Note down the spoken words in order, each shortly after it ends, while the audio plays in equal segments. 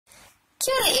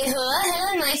Kia ora e hoa,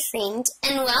 hello my friend,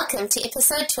 and welcome to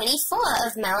episode 24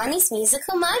 of Melanie's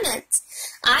Musical Moments.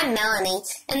 I'm Melanie,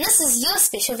 and this is your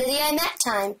special video nap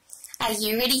time. Are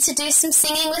you ready to do some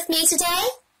singing with me today?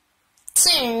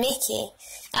 Tū meke.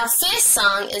 Our first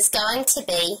song is going to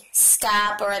be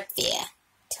Scarborough Fair.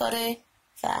 Toru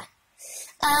wha.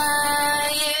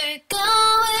 Are you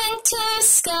going to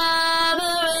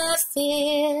Scarborough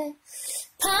Fair?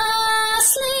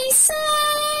 Parsley,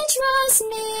 sage,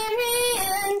 rosemary,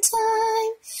 and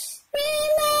thyme.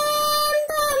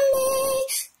 Remember me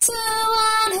to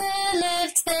one who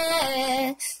lived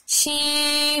there.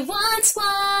 She once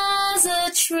was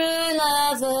a true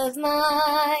love of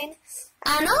mine.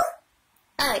 Ano?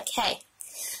 Okay.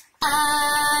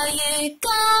 Are you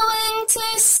going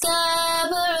to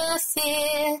Scarborough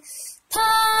Fair?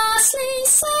 Parsley,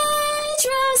 sage,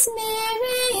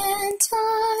 rosemary, and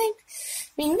thyme.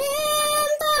 Remember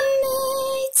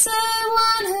me to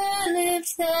one who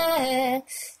lived there.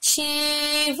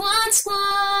 She once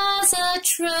was a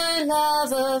true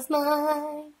love of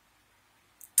mine.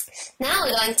 Now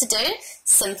we're going to do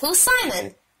Simple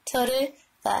Simon. Toru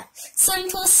wha.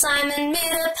 Simple Simon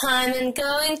met a pieman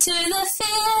going to the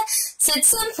fair. Said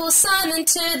Simple Simon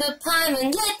to the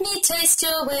pieman, let me taste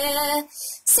your ware.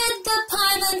 Said the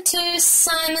pieman to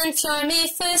Simon, throw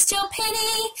me first your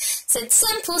penny. Said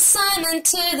Simple Simon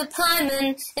to the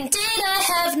pieman, indeed I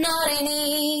have not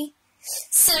any.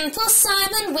 Simple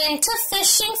Simon went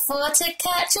a-fishing for to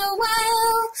catch a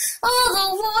whale. All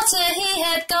the water he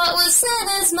had got was in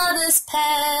his mother's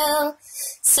pail.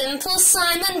 Simple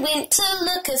Simon went to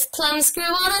look if plums grew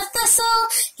on a thistle.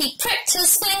 He pricked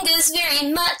his fingers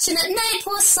very much and it made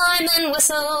poor Simon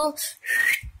whistle.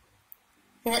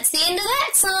 And that's the end of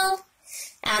that song.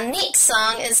 Our next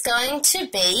song is going to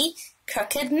be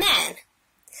Crooked Man.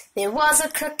 There was a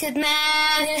crooked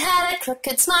man who had a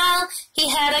crooked smile. He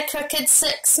had a crooked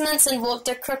sixpence and walked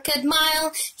a crooked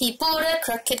mile. He bought a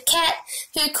crooked cat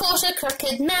who caught a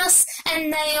crooked mouse,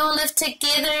 and they all lived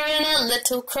together in a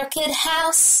little crooked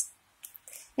house.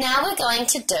 Now we're going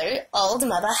to do Old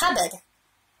Mother Hubbard.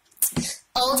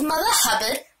 Old Mother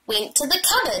Hubbard went to the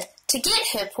cupboard to get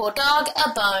her poor dog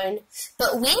a bone.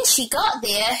 But when she got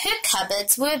there, her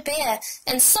cupboards were bare,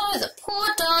 and so the poor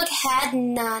dog had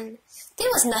none. There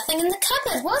was nothing in the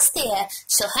cupboard, was there?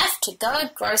 She'll have to go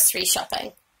grocery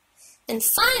shopping. And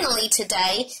finally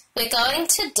today, we're going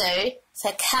to do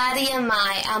Whakaria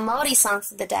Mai, our Māori song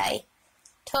for the day.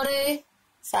 Toru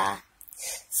wha.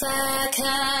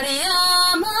 Whakaria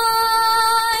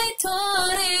mai,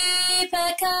 tori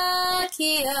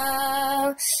pakakia,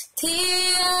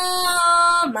 tia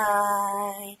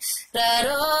mai,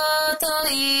 raroto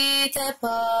I te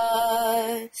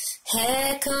pau, he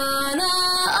kana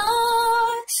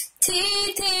ai,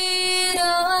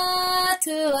 titiro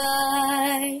atu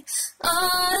ai,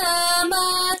 ora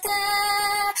mate,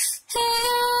 he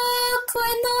o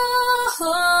koe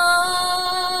nohoi.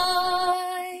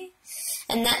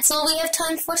 And that's all we have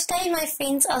time for today, my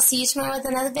friends. I'll see you tomorrow with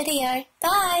another video.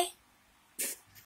 Bye!